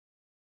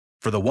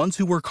For the ones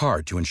who work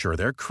hard to ensure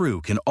their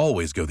crew can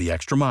always go the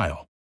extra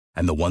mile,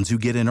 and the ones who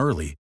get in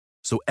early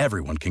so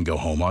everyone can go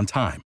home on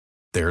time,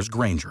 there's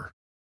Grainger,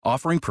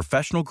 offering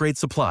professional-grade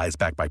supplies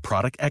backed by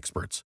product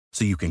experts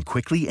so you can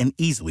quickly and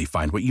easily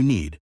find what you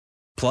need.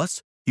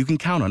 Plus, you can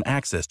count on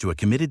access to a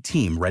committed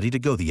team ready to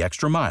go the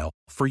extra mile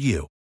for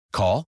you.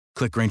 Call,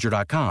 click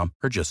Grainger.com,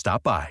 or just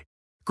stop by.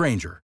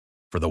 Grainger,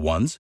 for the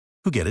ones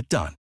who get it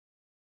done.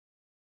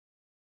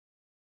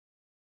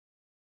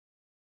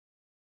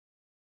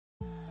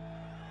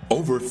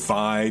 Over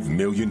 5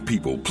 million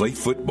people play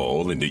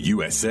football in the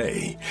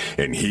USA,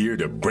 and here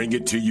to bring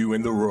it to you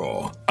in the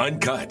raw,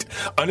 uncut,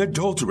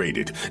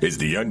 unadulterated is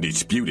the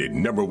undisputed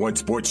 #1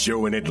 sports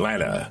show in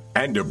Atlanta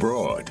and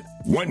abroad.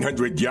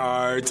 100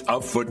 yards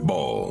of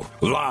football,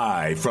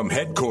 live from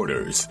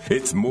headquarters.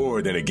 It's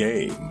more than a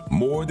game,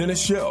 more than a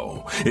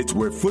show. It's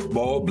where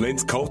football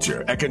blends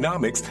culture,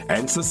 economics,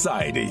 and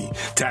society.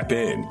 Tap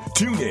in,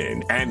 tune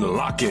in, and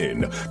lock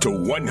in to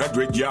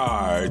 100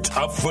 yards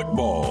of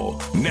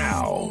football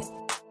now.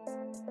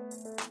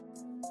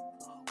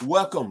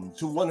 Welcome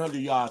to 100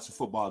 yards of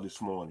football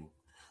this morning.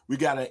 We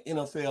got an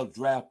NFL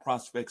draft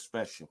prospect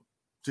special.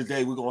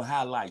 Today we're going to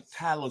highlight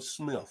Tyler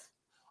Smith,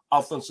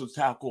 offensive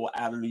tackle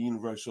out of the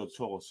University of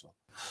Tulsa.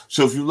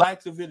 So if you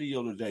like the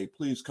video today,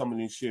 please come in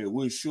and share.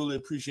 We'll surely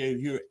appreciate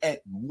it here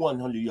at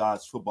 100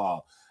 Yards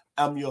Football.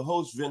 I'm your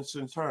host,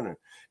 Vincent Turner.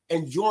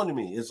 And joining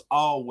me, as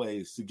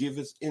always, to give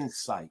us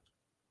insight,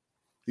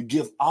 to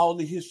give all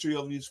the history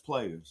of these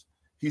players.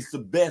 He's the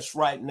best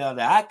right now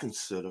that I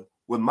consider,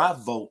 with my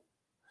vote,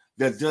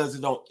 that does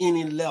it on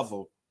any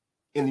level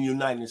in the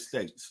United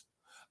States.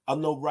 I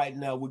know right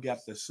now we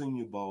got the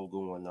Senior Bowl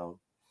going on.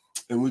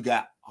 And we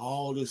got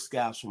all the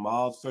scouts from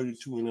all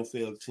 32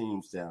 NFL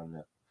teams down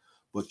there.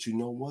 But you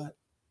know what?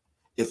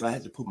 If I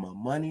had to put my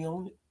money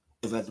on it,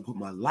 if I had to put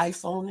my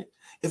life on it,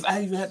 if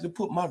I even had to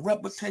put my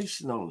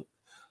reputation on it,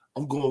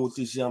 I'm going with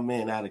this young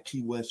man out of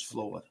Key West,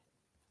 Florida.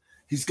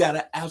 He's got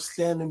an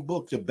outstanding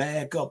book to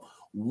back up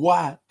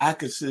why I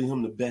consider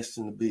him the best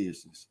in the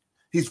business.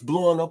 He's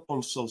blowing up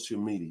on social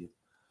media.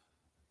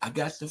 I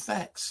got the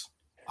facts.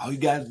 All you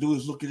got to do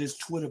is look at his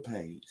Twitter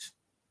page.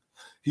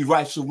 He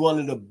writes for one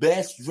of the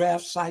best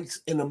draft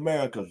sites in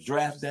America,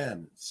 Draft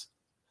Diamonds.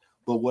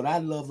 But what I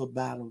love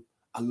about him,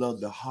 I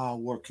love the hard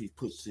work he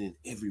puts in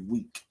every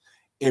week,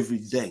 every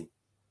day.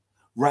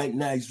 Right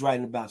now, he's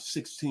writing about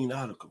 16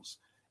 articles.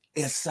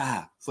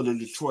 SI for the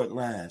Detroit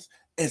Lions,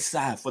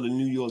 SI for the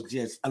New York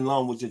Jets,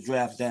 along with the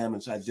Draft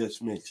Diamonds I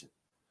just mentioned.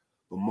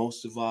 But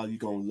most of all, you're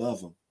going to love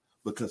him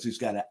because he's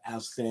got an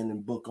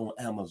outstanding book on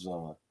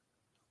Amazon.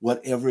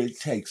 Whatever it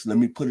takes. Let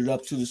me put it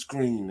up to the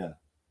screen now.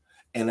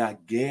 And I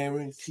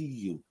guarantee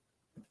you,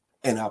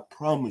 and I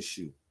promise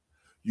you,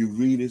 you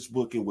read this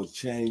book, it will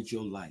change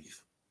your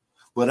life.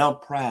 But I'm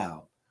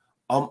proud,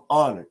 I'm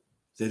honored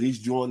that he's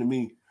joining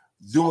me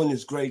during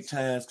this great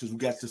times because we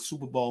got the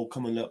Super Bowl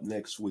coming up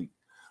next week.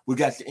 We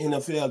got the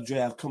NFL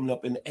draft coming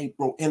up in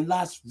April in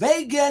Las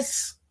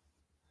Vegas.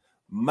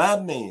 My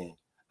man,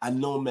 I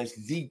know him as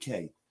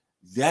DK,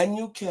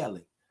 Daniel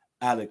Kelly,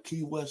 out of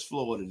Key West,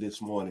 Florida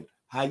this morning.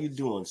 How you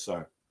doing,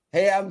 sir?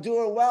 Hey, I'm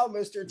doing well,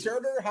 Mr.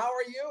 Turner. How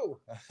are you?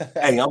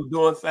 Hey, I'm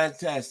doing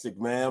fantastic,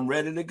 man. I'm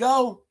ready to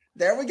go.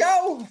 There we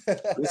go.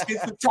 Let's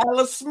get to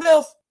Tyler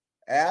Smith.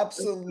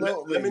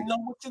 Absolutely. Let me know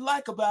what you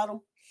like about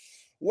him.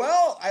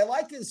 Well, I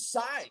like his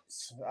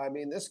size. I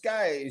mean, this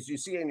guy, as you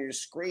see on your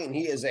screen,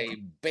 he is a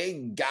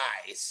big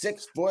guy,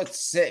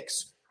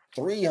 6'6",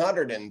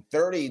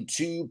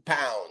 332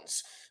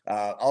 pounds.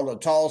 Out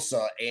of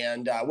Tulsa,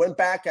 and I went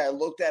back, I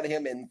looked at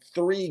him in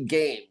 3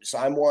 games.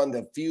 I'm one of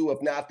the few,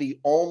 if not the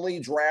only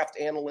draft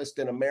analyst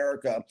in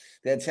America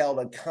that's held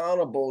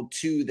accountable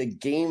to the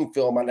game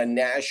film on a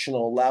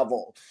national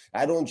level.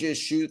 I don't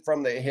just shoot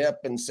from the hip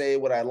and say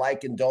what I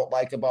like and don't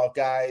like about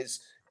guys,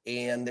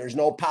 and there's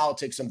no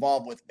politics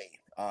involved with me.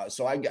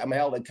 So I'm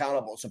held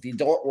accountable. So if you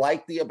don't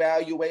like the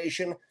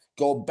evaluation,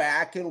 go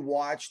back and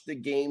watch the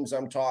games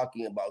I'm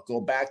talking about.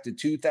 Go back to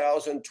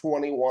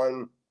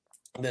 2021,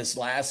 this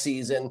last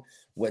season,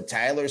 with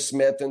Tyler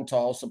Smith and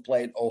Tulsa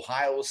played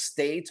Ohio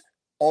State,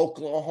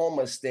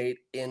 Oklahoma State,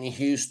 and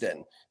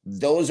Houston.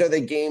 Those are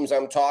the games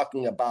I'm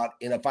talking about.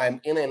 And if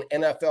I'm in an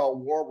NFL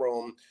war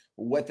room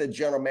with the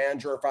general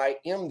manager, if I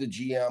am the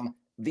GM,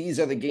 these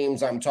are the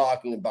games I'm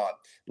talking about.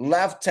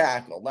 Left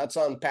tackle, let's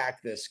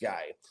unpack this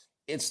guy.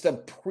 It's the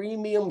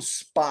premium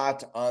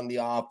spot on the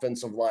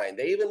offensive line.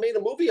 They even made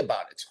a movie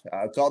about it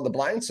called The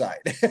Blind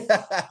Side.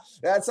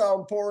 That's how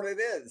important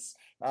it is.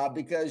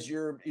 Because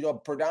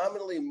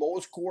predominantly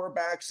most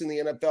quarterbacks in the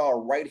NFL are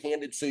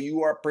right-handed, so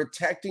you are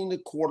protecting the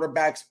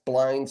quarterback's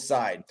blind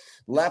side.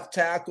 Left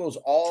tackle is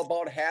all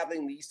about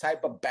having these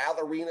type of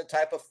ballerina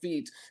type of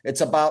feet.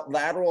 It's about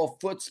lateral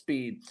foot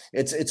speed.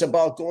 It's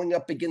about going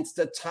up against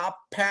the top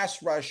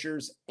pass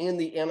rushers in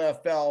the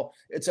NFL.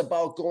 It's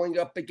about going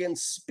up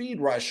against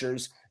speed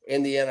rushers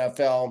in the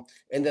NFL.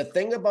 And the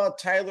thing about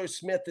Tyler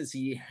Smith is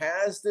he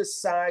has the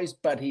size,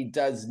 but he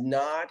does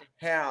not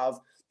have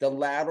the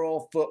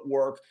lateral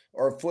footwork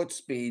or foot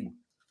speed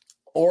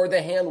or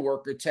the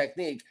handwork or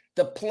technique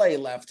to play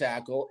left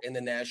tackle in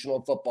the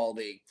National Football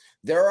League.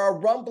 There are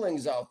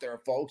rumblings out there,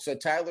 folks,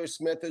 that Tyler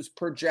Smith is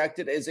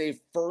projected as a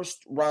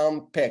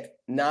first-round pick,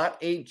 not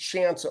a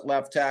chance at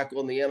left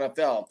tackle in the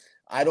NFL.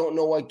 I don't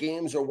know what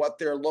games or what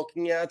they're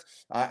looking at.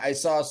 I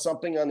saw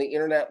something on the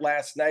internet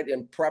last night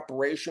in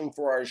preparation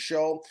for our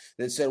show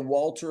that said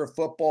Walter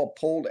Football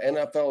pulled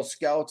NFL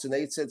scouts, and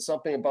they said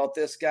something about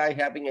this guy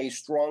having a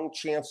strong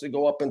chance to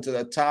go up into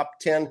the top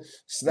 10.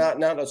 It's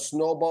not a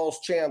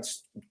snowball's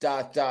chance, ...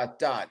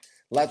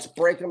 Let's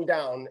break them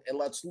down, and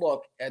let's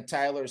look at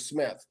Tyler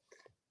Smith.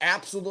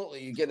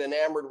 Absolutely, you get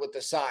enamored with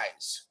the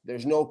size.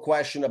 There's no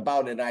question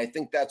about it. And I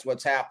think that's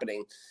what's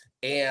happening.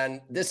 And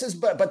this is,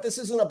 but this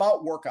isn't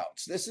about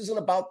workouts. This isn't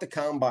about the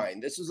combine.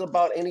 This is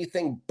about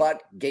anything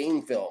but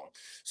game film.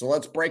 So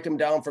let's break them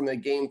down from the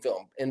game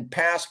film. In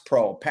pass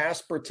pro,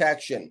 pass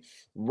protection,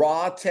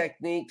 raw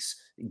techniques,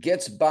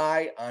 gets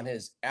by on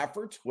his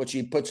effort, which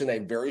he puts in a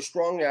very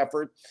strong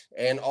effort,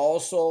 and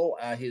also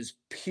his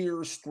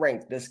pure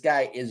strength. This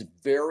guy is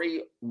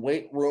very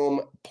weight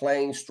room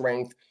playing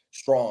strength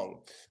strong.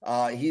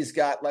 He's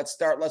got, let's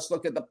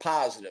look at the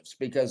positives,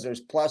 because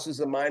there's pluses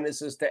and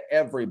minuses to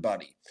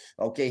everybody.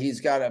 Okay,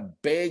 he's got a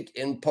big,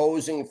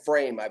 imposing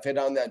frame. I've hit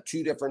on that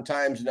 2 different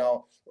times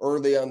now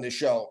early on the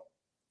show.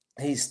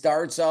 He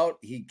starts out,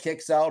 he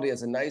kicks out, he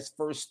has a nice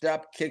first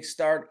step,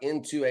 kickstart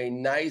into a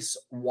nice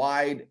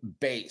wide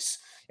base.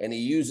 And he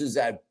uses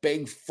that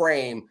big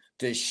frame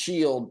to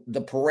shield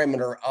the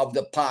perimeter of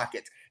the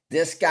pocket.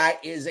 This guy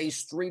is a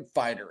street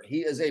fighter. He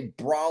is a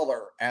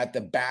brawler at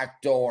the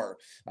back door.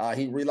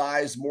 He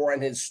relies more on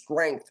his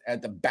strength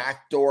at the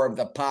back door of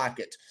the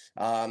pocket.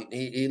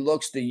 He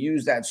looks to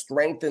use that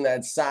strength and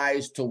that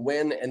size to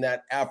win in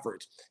that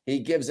effort. He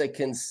gives a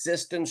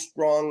consistent,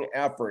 strong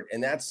effort,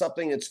 and that's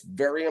something that's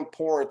very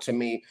important to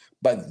me.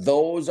 But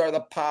those are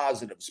the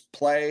positives.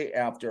 Play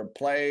after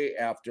play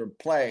after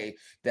play.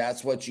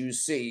 That's what you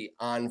see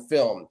on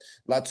film.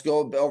 Let's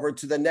go over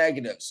to the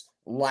negatives.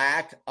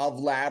 Lack of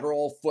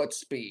lateral foot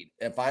speed.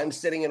 If I'm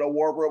sitting in a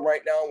war room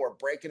right now, we're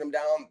breaking them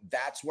down.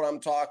 That's what I'm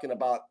talking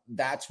about.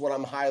 That's what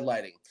I'm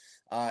highlighting.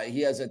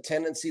 He has a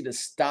tendency to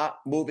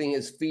stop moving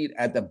his feet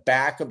at the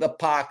back of the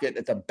pocket,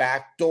 at the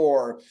back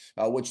door,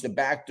 which the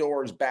back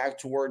door is back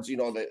towards,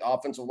 the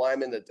offensive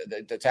lineman.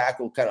 The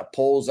tackle kind of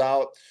pulls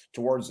out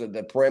towards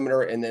the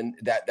perimeter. And then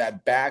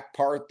that back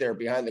part there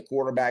behind the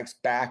quarterback's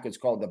back is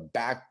called the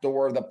back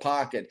door of the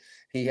pocket.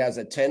 He has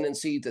a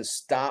tendency to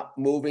stop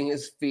moving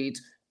his feet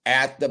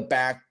at the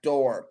back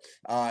door.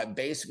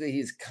 Basically,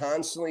 he's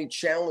constantly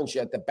challenged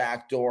at the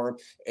back door,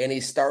 and he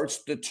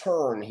starts to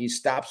turn. He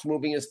stops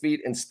moving his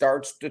feet and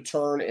starts to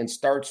turn and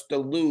starts to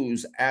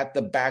lose at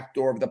the back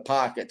door of the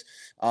pocket.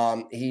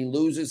 He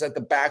loses at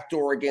the back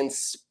door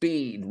against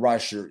speed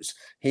rushers.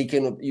 You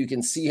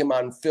can see him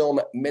on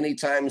film many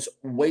times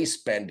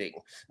waist bending,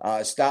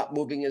 stop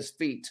moving his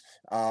feet.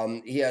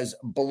 He has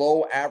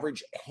below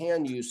average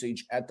hand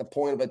usage at the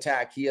point of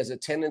attack. He has a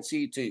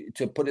tendency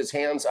to put his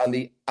hands on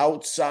the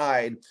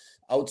outside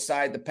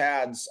the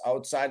pads,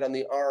 outside on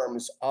the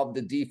arms of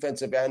the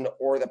defensive end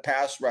or the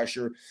pass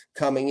rusher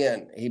coming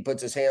in. He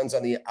puts his hands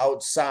on the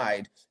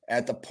outside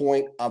at the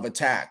point of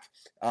attack.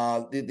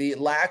 The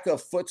lack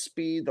of foot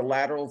speed, the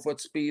lateral foot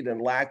speed,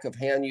 and lack of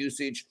hand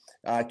usage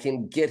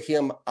can get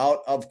him out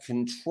of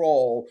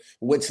control,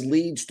 which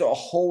leads to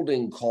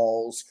holding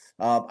calls.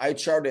 I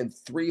charted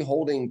 3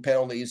 holding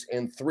penalties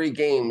in 3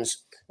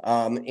 games.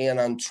 And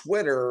on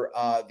Twitter,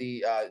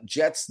 the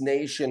Jets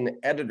Nation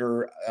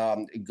editor,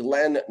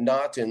 Glenn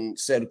Naughton,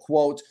 said,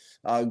 quote,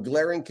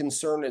 glaring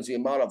concern is the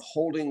amount of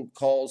holding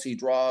calls he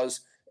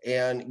draws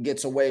and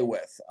gets away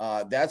with.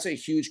 That's a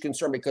huge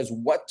concern, because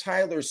what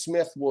Tyler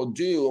Smith will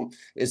do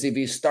is, if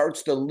he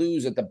starts to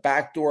lose at the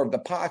back door of the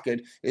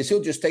pocket, is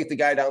he'll just take the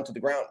guy down to the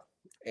ground.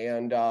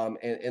 And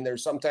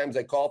there's sometimes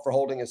they call for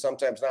holding and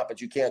sometimes not, but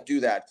you can't do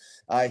that.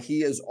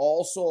 He is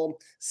also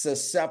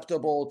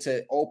susceptible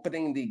to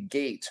opening the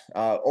gate.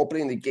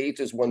 Opening the gate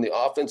is when the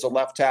offensive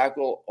left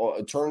tackle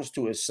turns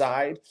to his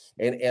side,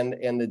 and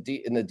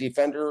the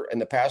defender and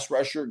the pass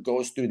rusher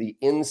goes through the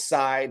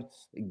inside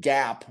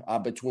gap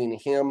between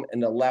him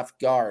and the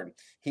left guard.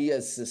 He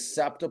is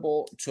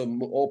susceptible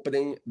to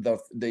opening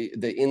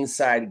the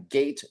inside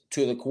gate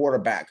to the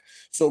quarterback.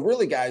 So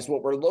really, guys,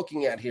 what we're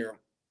looking at here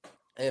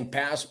in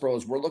pass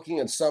pros, we're looking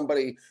at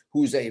somebody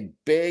who's a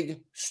big,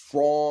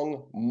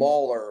 strong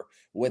mauler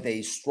with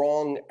a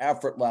strong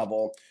effort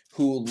level,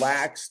 who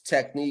lacks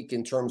technique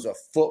in terms of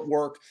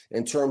footwork,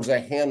 in terms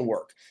of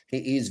handwork.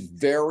 He's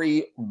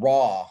very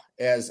raw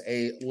as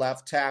a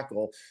left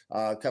tackle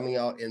coming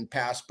out in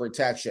pass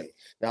protection.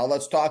 Now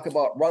let's talk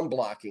about run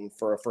blocking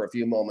for a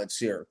few moments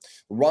here.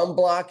 Run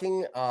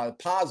blocking,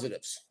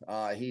 positives.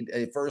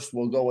 First,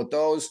 we'll go with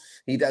those.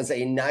 He does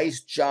a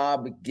nice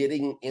job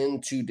getting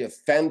into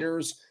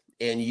defenders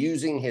and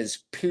using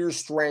his pure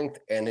strength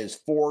and his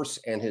force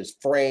and his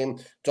frame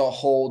to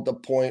hold the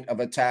point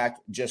of attack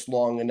just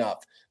long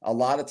enough. A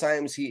lot of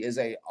times he is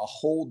a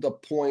hold the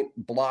point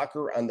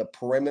blocker on the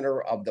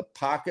perimeter of the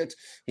pocket.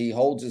 He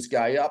holds his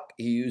guy up.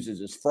 He uses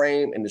his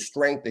frame and the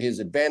strength to his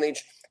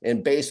advantage.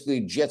 and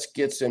basically just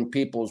gets in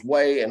people's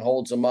way and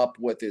holds them up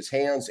with his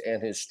hands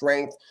and his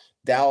strength.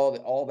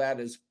 All that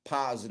is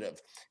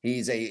positive.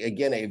 He's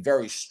a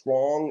very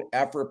strong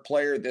effort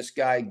player. This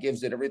guy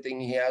gives it everything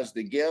he has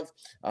to give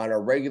on a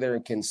regular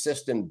and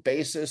consistent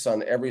basis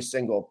on every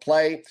single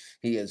play.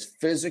 He is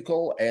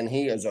physical and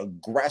he is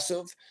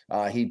aggressive.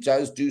 He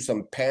does do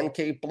some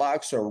pancake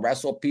blocks and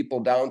wrestle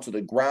people down to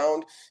the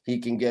ground. He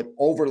can get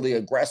overly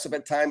aggressive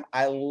at times.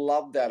 I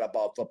love that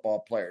about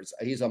football players.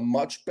 He's a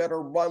much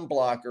better run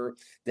blocker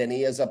than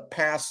he is a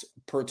pass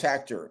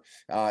protector.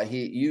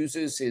 He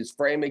uses his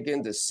frame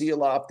again to seal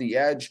off the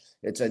edge.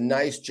 It's a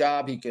nice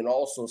job. He can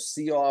also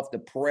seal off the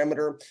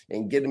perimeter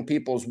and get in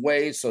people's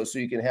way so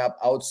you can have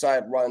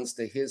outside runs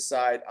to his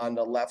side on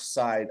the left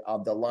side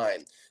of the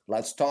line.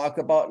 Let's talk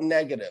about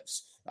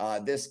negatives.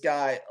 This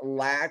guy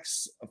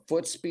lacks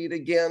foot speed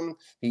again.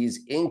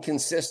 He's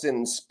inconsistent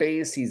in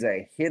space. He's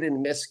a hit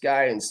and miss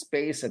guy in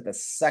space at the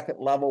second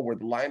level where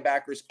the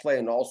linebackers play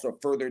and also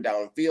further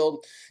downfield.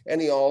 And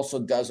he also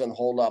doesn't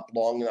hold up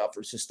long enough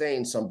or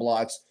sustain some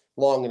blocks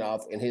long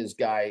enough, and his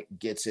guy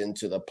gets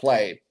into the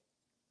play.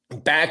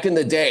 Back in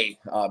the day,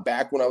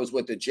 back when I was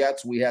with the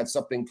Jets, we had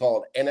something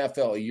called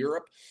NFL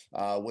Europe,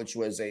 which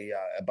was a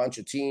bunch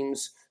of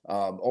teams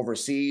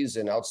overseas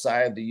and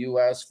outside of the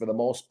U.S. for the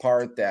most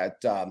part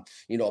that,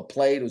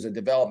 played. It was a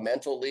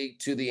developmental league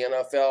to the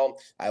NFL.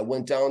 I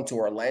went down to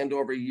Orlando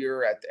every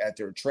year at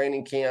their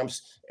training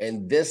camps.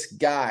 And this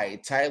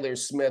guy, Tyler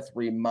Smith,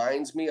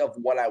 reminds me of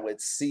what I would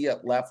see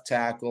at left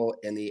tackle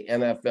in the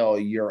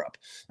NFL Europe.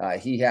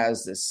 He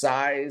has the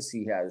size,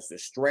 he has the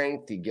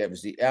strength, he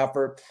gives the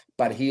effort,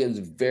 but he is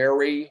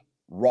very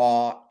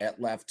raw at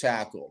left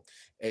tackle.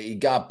 He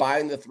got by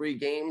in the 3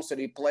 games that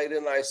he played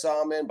in, I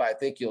saw him in, but I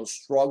think he'll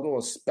struggle,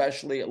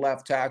 especially at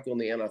left tackle in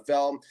the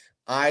NFL.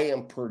 I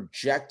am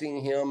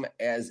projecting him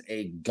as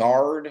a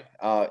guard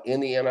in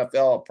the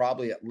NFL,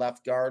 probably at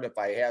left guard if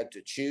I had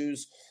to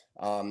choose.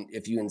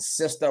 If you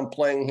insist on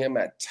playing him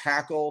at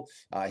tackle,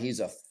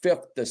 he's a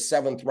 5th to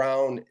 7th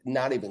round,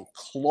 not even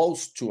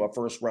close to a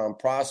first round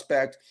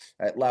prospect.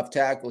 At left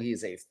tackle,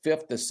 he's a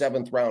 5th to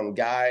 7th round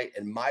guy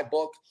in my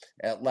book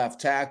at left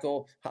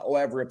tackle.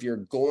 However, if you're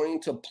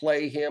going to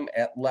play him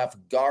at left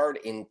guard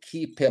and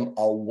keep him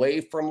away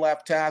from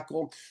left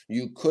tackle,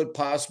 you could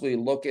possibly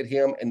look at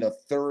him in the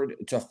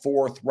 3rd to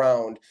 4th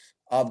round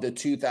of the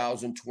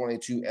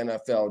 2022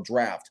 NFL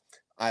draft.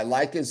 I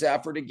like his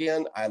effort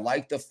again. I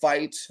like the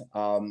fight.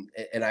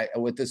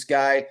 With this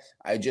guy,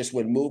 I just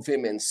would move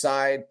him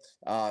inside.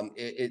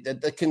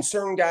 The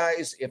concern,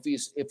 guys, if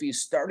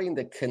he's starting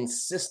to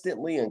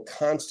consistently and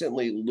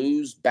constantly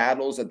lose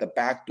battles at the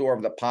back door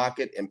of the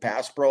pocket in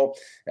pass pro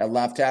at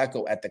left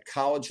tackle at the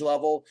college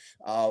level,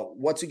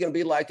 what's he going to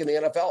be like in the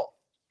NFL?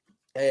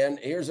 And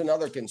here's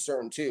another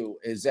concern, too,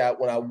 is that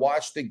when I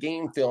watch the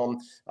game film,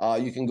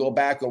 you can go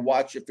back and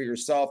watch it for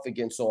yourself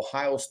against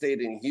Ohio State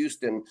and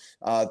Houston.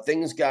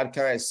 Things got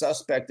kind of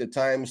suspect at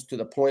times to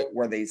the point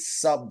where they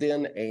subbed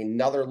in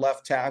another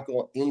left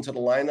tackle into the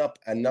lineup.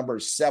 And number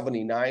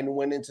 79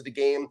 went into the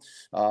game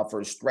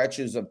for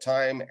stretches of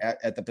time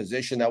at the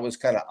position. That was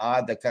kind of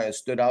odd. That kind of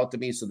stood out to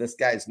me. So this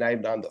guy's not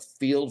even on the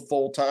field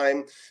full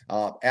time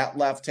at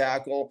left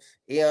tackle.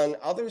 And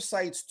other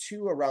sites,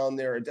 too, around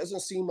there, it doesn't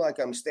seem like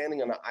I'm standing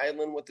on an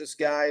island with this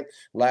guy.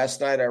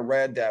 Last night I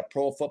read that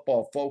Pro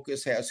Football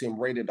Focus has him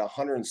rated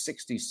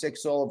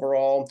 166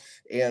 overall,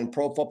 and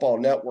Pro Football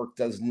Network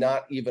does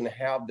not even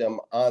have them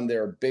on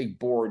their big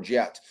board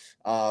yet.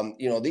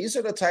 These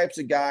are the types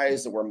of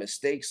guys that where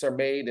mistakes are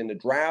made in the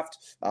draft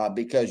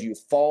because you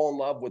fall in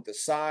love with the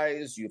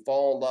size, you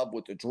fall in love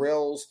with the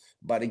drills.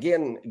 But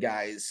again,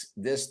 guys,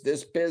 this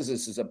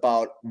business is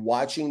about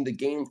watching the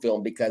game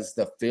film because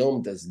the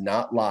film does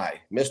not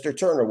lie. Mr.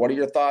 Turner, what are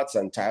your thoughts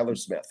on Tyler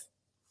Smith?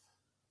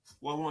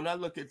 Well, when I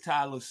look at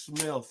Tyler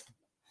Smith,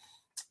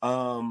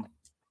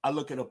 I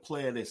look at a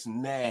player that's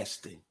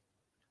nasty.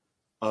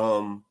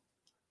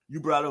 You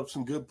brought up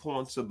some good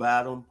points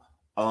about him.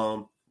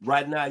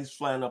 Right now, he's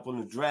flying up on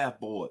the draft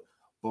board.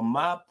 But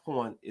my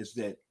point is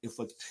that if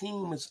a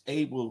team is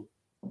able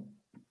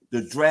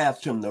to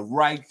draft him, the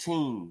right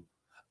team,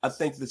 I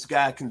think this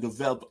guy can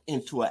develop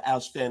into an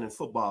outstanding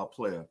football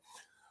player.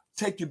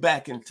 Take you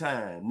back in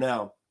time.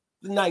 Now,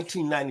 the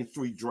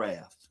 1993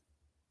 draft.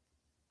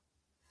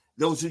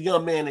 There was a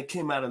young man that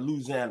came out of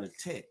Louisiana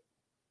Tech,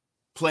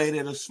 played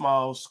at a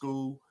small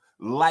school,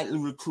 lightly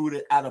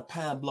recruited out of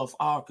Pine Bluff,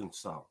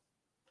 Arkansas,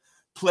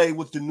 played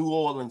with the New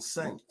Orleans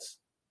Saints.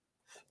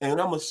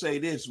 And I'm going to say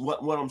this,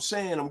 what I'm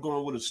saying, I'm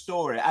going with a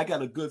story. I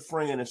got a good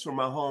friend that's from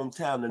my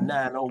hometown, the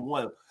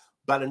 901,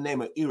 by the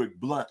name of Eric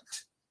Blunt,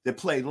 that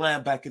played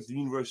linebacker at the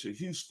University of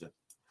Houston.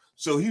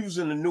 So he was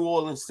in the New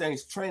Orleans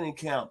Saints training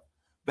camp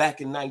back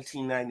in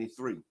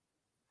 1993.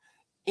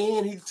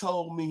 And he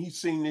told me he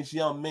seen this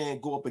young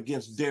man go up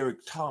against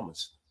Derek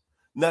Thomas.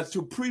 Now,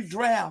 to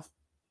pre-draft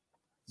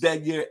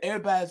that year,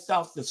 everybody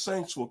thought the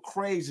Saints were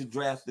crazy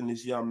drafting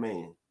this young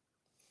man.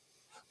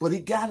 But he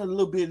got a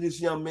little bit of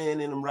this young man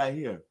in him right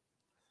here.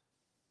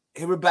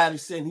 Everybody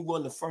saying he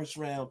wasn't the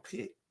first-round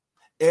pick.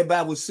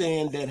 Everybody was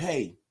saying that,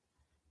 hey,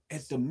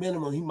 at the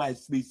minimum, he might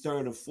be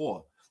third or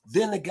fourth.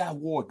 Then the guy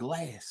wore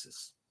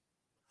glasses.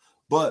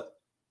 But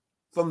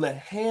from the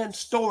hand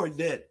story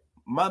that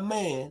my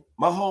man,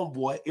 my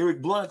homeboy,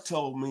 Eric Blunt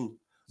told me,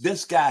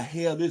 this guy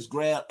held his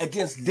ground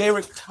against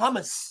Derek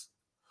Thomas,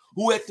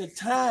 who at the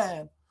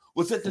time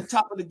was at the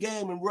top of the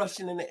game and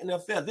rushing in the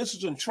NFL. This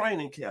was in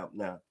training camp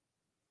now.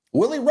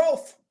 Willie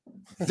Roaf.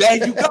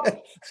 There you go.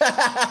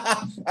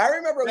 I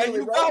remember there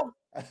Willie Roaf.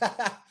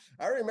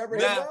 I remember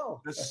him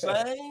well. The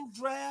same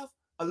draft,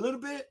 a little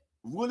bit.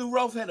 Willie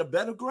Roaf had a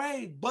better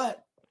grade,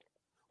 but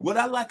what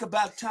I like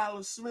about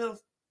Tyler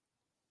Smith,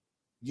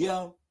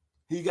 yeah,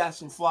 he got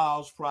some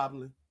flaws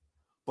probably,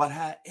 but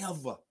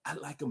however, I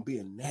like him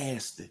being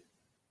nasty.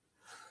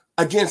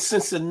 Against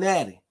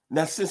Cincinnati.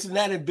 Now,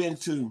 Cincinnati been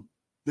to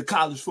the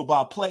college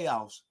football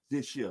playoffs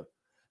this year.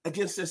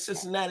 Against the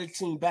Cincinnati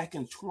team back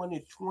in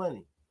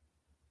 2020.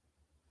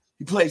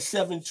 He played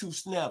 72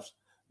 snaps,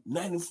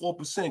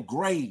 94%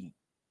 grade.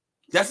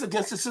 That's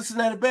against the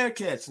Cincinnati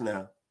Bearcats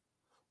now.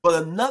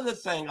 But another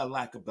thing I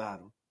like about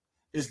him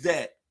is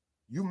that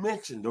you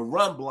mentioned the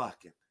run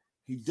blocking.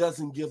 He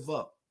doesn't give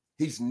up.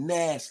 He's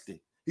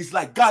nasty. He's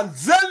like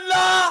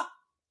Godzilla.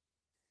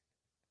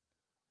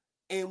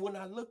 And when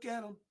I look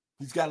at him,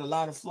 he's got a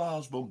lot of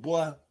flaws, but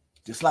boy,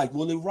 just like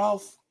Willie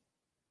Roaf,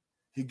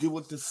 he get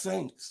with the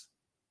Saints.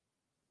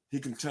 He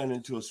can turn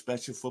into a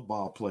special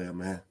football player,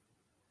 man.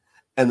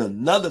 And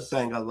another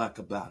thing I like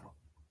about him,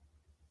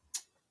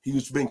 he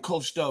was being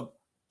coached up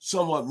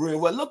somewhat real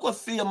well. Look what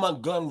Phil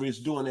Montgomery is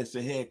doing as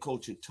the head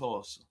coach at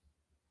Tulsa.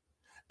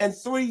 In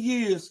 3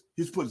 years,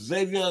 he's put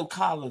Xavier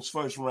Collins,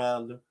 first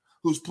rounder,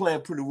 who's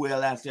playing pretty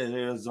well out there in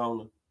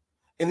Arizona.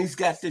 And he's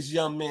got this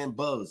young man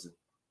buzzing.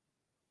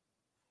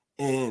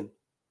 And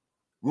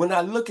when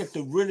I look at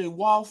the Willie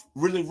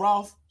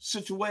Roaf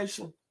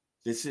situation,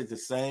 they said the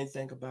same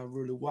thing about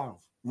Willie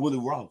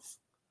Roaf.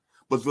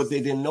 But what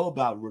they didn't know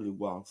about Willie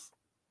Roaf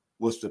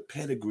was the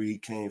pedigree he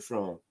came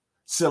from,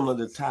 similar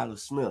to Tyler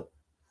Smith.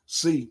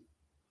 See,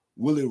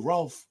 Willie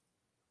Roaf's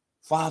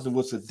father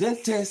was a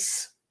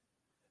dentist.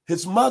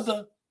 His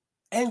mother,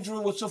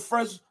 Andrew, was the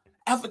first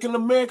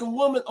African-American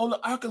woman on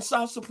the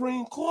Arkansas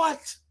Supreme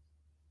Court.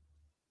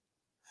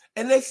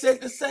 And they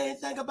said the same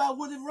thing about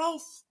Willie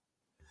Roaf.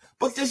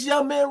 But this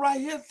young man right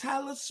here,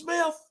 Tyler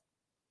Smith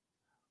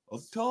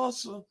of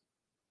Tulsa,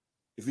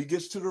 if he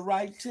gets to the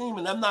right team,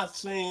 and I'm not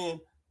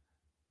saying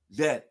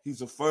that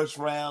he's a first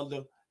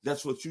rounder,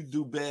 that's what you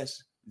do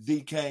best,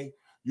 DK,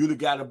 you the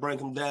guy to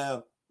break him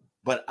down.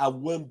 But I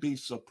wouldn't be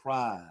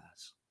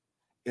surprised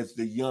if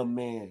the young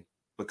man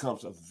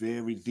becomes a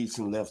very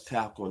decent left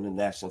tackle in the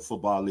National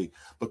Football League.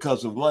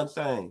 Because of one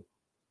thing,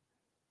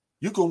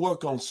 you can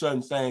work on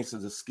certain things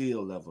at the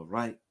skill level,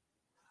 right?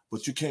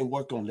 But you can't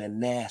work on that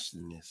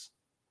nastiness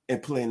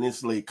and play in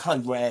this league.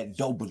 Conrad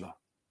Dobler,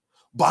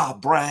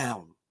 Bob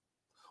Brown,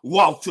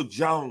 Walter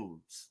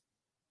Jones,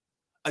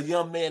 a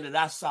young man that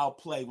I saw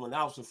play when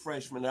I was a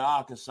freshman at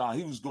Arkansas.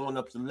 He was going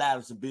up the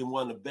ladders of being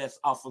one of the best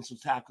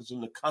offensive tackles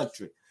in the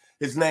country.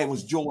 His name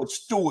was George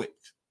Stewart,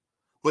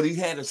 but he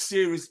had a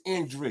serious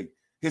injury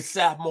his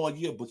sophomore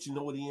year. But you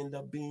know what he ended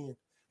up being?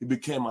 He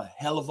became a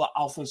hell of an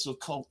offensive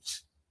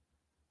coach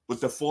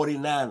with the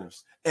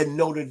 49ers and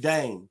Notre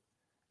Dame,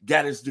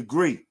 got his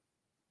degree.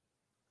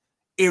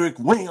 Eric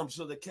Williams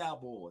of the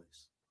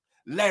Cowboys,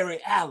 Larry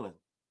Allen.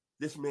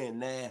 This man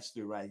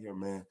nasty right here,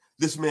 man.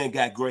 This man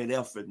got great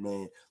effort,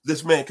 man.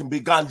 This man can be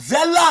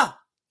Gonzala.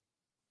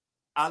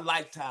 I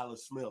like Tyler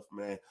Smith,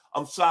 man.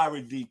 I'm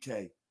sorry,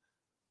 DK.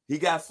 He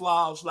got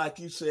flaws, like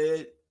you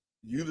said.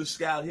 You the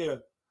scout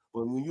here.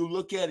 But when you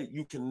look at it,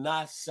 you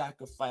cannot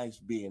sacrifice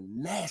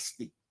being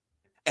nasty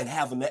and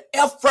having the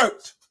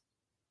effort.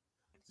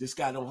 This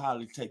guy don't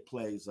hardly take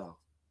plays off.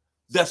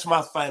 That's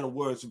my final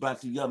words about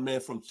the young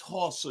man from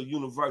Tulsa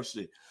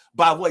University.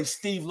 By the way,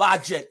 Steve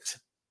Logic,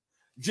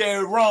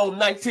 Jerry Rome,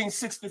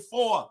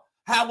 1964,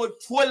 Howard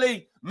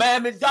Twilley,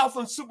 Miami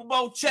Dolphins Super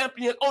Bowl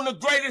champion on the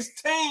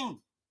greatest team.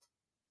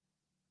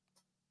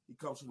 He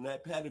comes from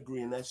that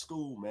pedigree in that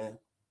school, man.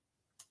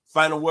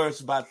 Final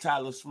words about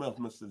Tyler Smith,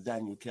 Mr.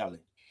 Daniel Kelly.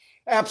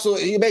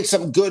 Absolutely. You make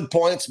some good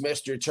points,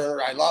 Mr.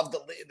 Turner. I love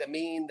the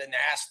mean, the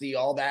nasty,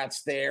 all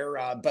that's there.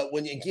 But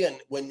when you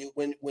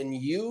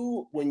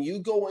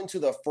go into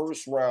the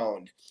first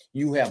round,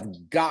 you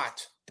have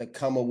got to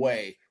come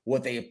away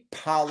with a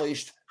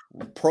polished,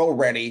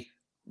 pro-ready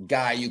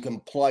guy you can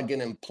plug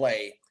in and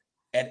play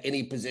at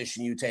any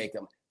position you take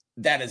him.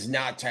 That is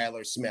not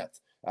Tyler Smith,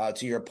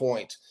 to your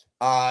point.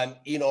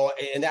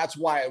 And that's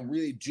why I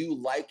really do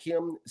like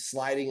him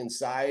sliding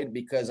inside,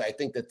 because I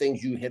think the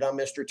things you hit on,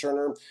 Mr.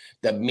 Turner,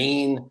 the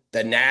mean,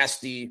 the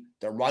nasty,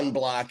 the run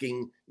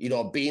blocking,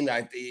 being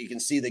that, you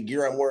can see the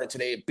gear I'm wearing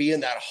today,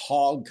 being that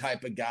hog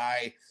type of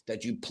guy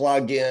that you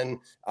plug in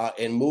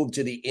and move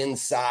to the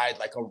inside,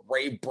 like a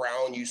Ray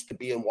Brown used to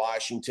be in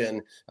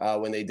Washington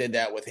when they did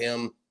that with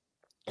him.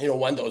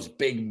 One of those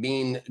big,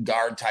 mean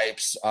guard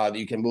types that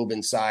you can move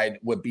inside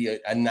would be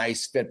a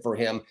nice fit for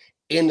him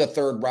in the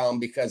third round,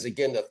 because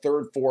again, the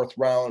third, fourth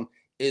round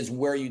is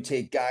where you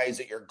take guys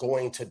that you're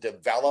going to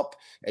develop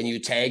and you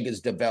tag as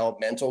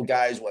developmental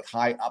guys with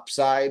high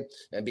upside.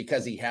 And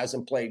because he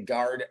hasn't played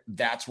guard,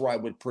 that's where I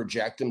would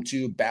project him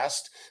to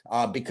best.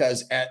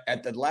 Because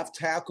at the left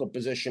tackle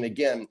position,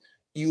 again,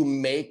 you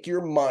make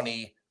your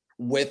money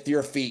with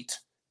your feet.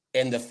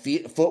 And the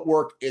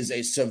footwork is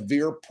a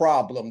severe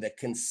problem that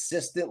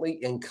consistently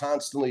and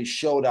constantly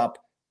showed up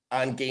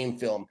on game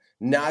film,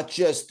 not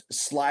just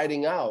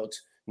sliding out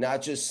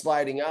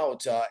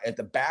at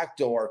the back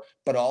door,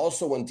 but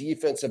also when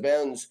defensive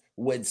ends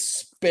would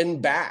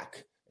spin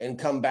back and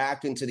come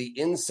back into the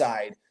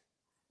inside.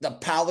 The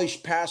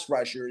polished pass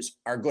rushers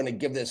are going to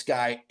give this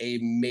guy a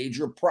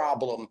major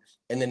problem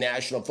in the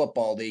National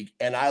Football League.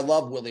 And I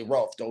love Willie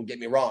Roaf, don't get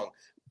me wrong,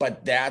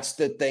 but that's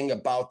the thing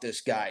about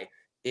this guy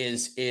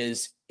is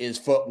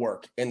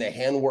footwork and the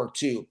handwork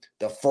too.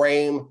 The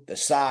frame, the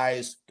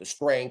size, the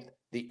strength,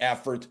 the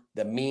effort,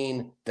 the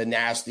mean, the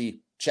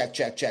nasty, check.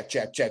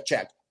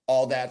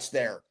 All that's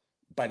there.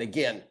 But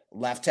again,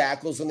 left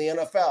tackles in the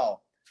NFL,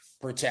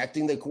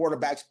 protecting the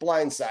quarterback's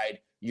blind side,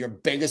 your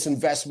biggest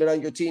investment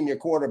on your team, your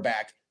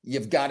quarterback,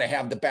 you've got to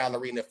have the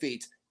ballerina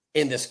feet,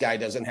 and this guy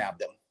doesn't have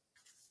them.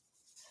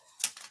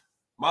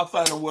 My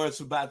final words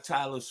about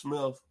Tyler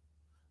Smith.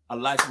 I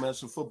like him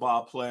as a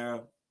football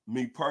player.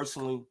 Me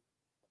personally,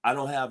 I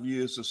don't have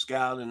years of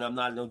scouting. I'm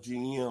not no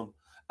GM.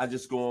 I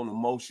just go on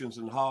emotions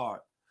and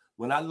heart.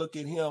 When I look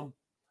at him,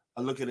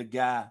 I look at a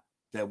guy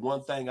that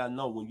one thing I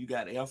know, when you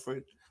got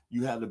effort,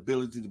 you have the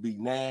ability to be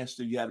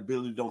nasty, you have the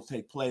ability to don't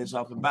take players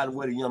off. And by the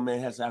way, the young man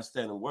has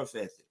outstanding work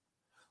ethic.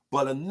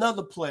 But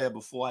another player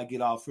before I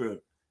get off here,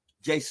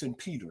 Jason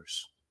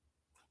Peters,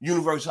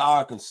 University of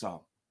Arkansas,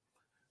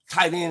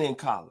 tight end in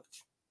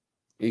college.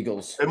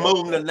 Eagles. They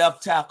moved him to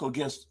left tackle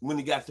against when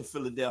he got to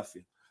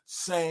Philadelphia.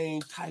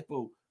 Same type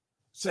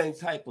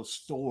of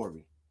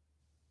story.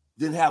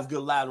 Didn't have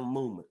good lateral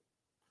movement.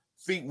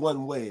 Feet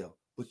wasn't well.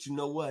 But you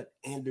know what?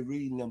 Andy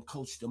Reid and them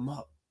coached him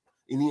up.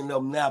 And he ended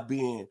up now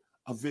being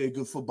a very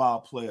good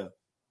football player,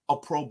 a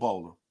Pro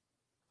Bowler.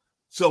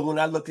 So when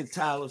I look at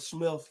Tyler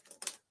Smith,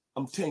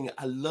 I'm telling you,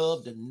 I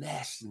love the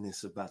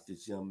nastiness about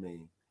this young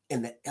man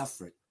and the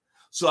effort.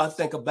 So I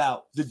think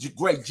about the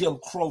great Jim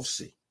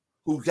Croce,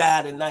 who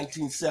died in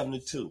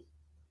 1972.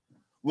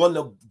 One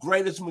of the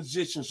greatest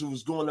musicians who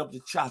was going up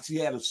the charts. He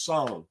had a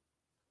song.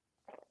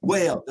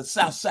 Well, the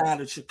South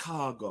Side of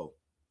Chicago.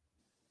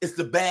 It's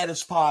the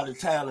baddest part of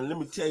town. And let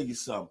me tell you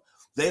something.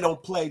 They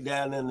don't play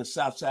down in the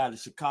South Side of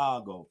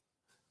Chicago.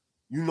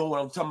 You know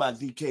what I'm talking about,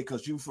 DK,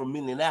 because you're from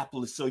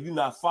Minneapolis, so you're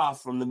not far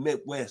from the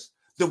Midwest,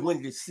 the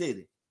Windy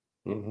City.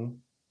 Mm-hmm.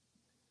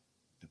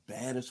 The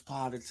baddest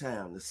part of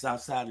town, the South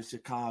Side of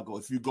Chicago.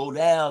 If you go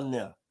down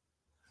there,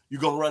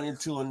 you're going to run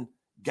into a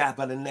guy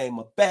by the name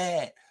of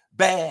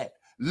Bad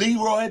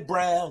Leroy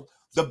Brown,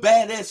 the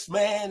baddest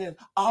man and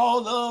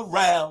all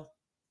around.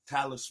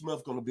 Tyler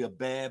Smith going to be a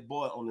bad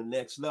boy on the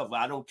next level.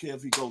 I don't care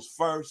if he goes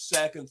first,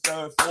 second,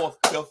 third, fourth,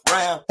 fifth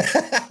round.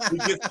 He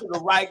gets to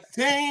the right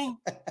team.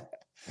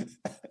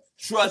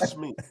 Trust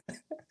me.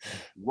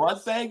 One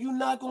thing you're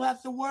not going to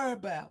have to worry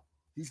about.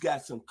 He's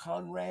got some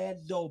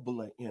Conrad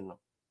Dobler in him,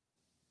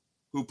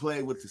 who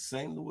played with the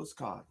St. Louis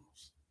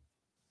Cardinals.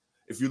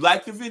 If you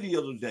like the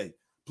video today,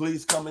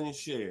 please come in and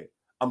share it.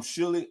 I'm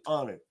surely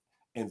honored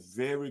and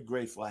very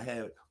grateful. I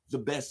have the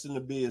best in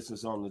the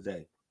business on the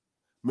day.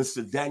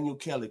 Mr. Daniel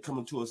Kelly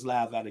coming to us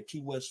live out of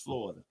Key West,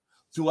 Florida.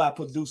 To our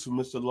producer,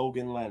 Mr.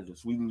 Logan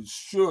Landers. We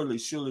surely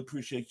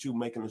appreciate you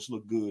making us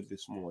look good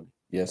this morning.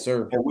 Yes,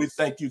 sir. And we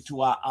thank you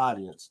to our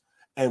audience.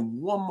 And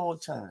one more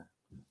time,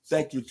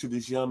 thank you to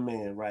this young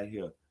man right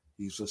here.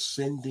 He's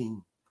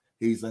ascending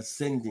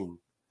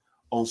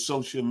on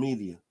social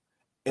media.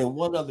 And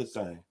one other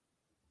thing,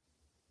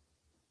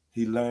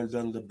 he learned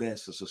under the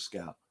best as a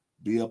scout.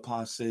 Bill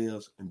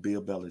Parcells and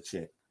Bill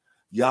Belichick.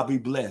 Y'all be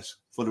blessed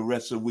for the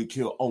rest of the week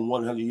here on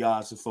 100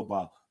 Yards of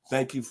Football.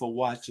 Thank you for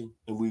watching,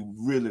 and we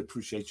really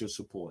appreciate your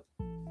support.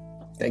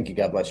 Thank you.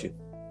 God bless you.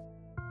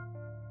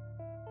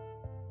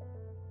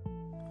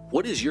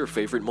 What is your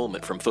favorite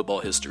moment from football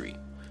history?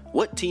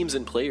 What teams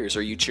and players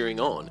are you cheering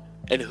on?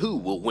 And who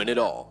will win it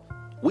all?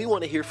 We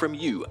want to hear from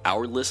you,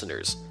 our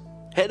listeners.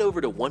 Head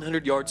over to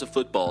 100 Yards of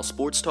Football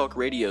Sports Talk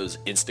Radio's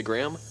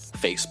Instagram,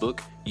 Facebook,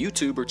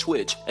 YouTube, or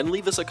Twitch and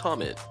leave us a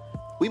comment.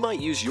 We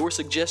might use your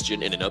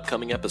suggestion in an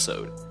upcoming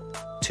episode.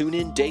 Tune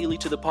in daily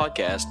to the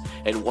podcast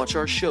and watch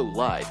our show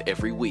live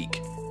every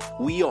week.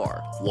 We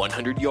are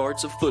 100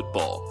 Yards of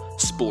Football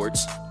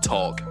Sports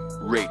Talk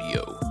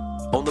Radio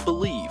on the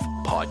Believe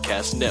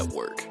Podcast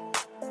Network.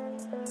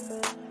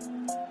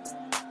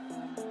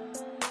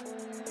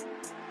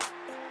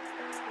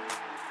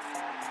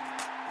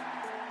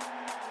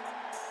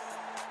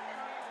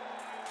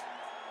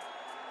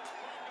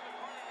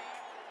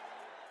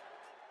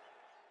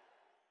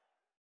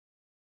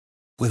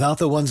 Without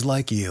the ones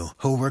like you,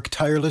 who work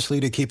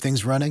tirelessly to keep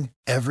things running,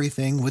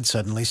 everything would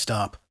suddenly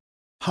stop.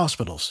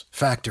 Hospitals,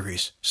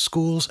 factories,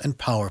 schools, and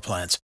power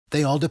plants,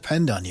 they all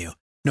depend on you.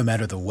 No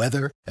matter the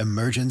weather,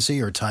 emergency,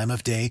 or time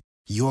of day,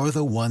 you're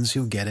the ones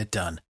who get it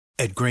done.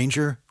 At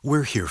Grainger,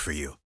 we're here for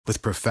you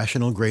With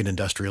professional-grade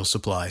industrial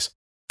supplies,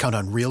 count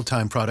on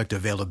real-time product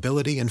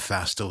availability and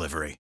fast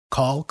delivery.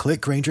 Call,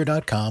 click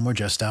Grainger.com, or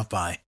just stop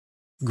by.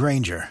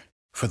 Grainger,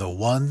 for the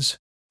ones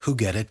who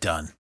get it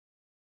done.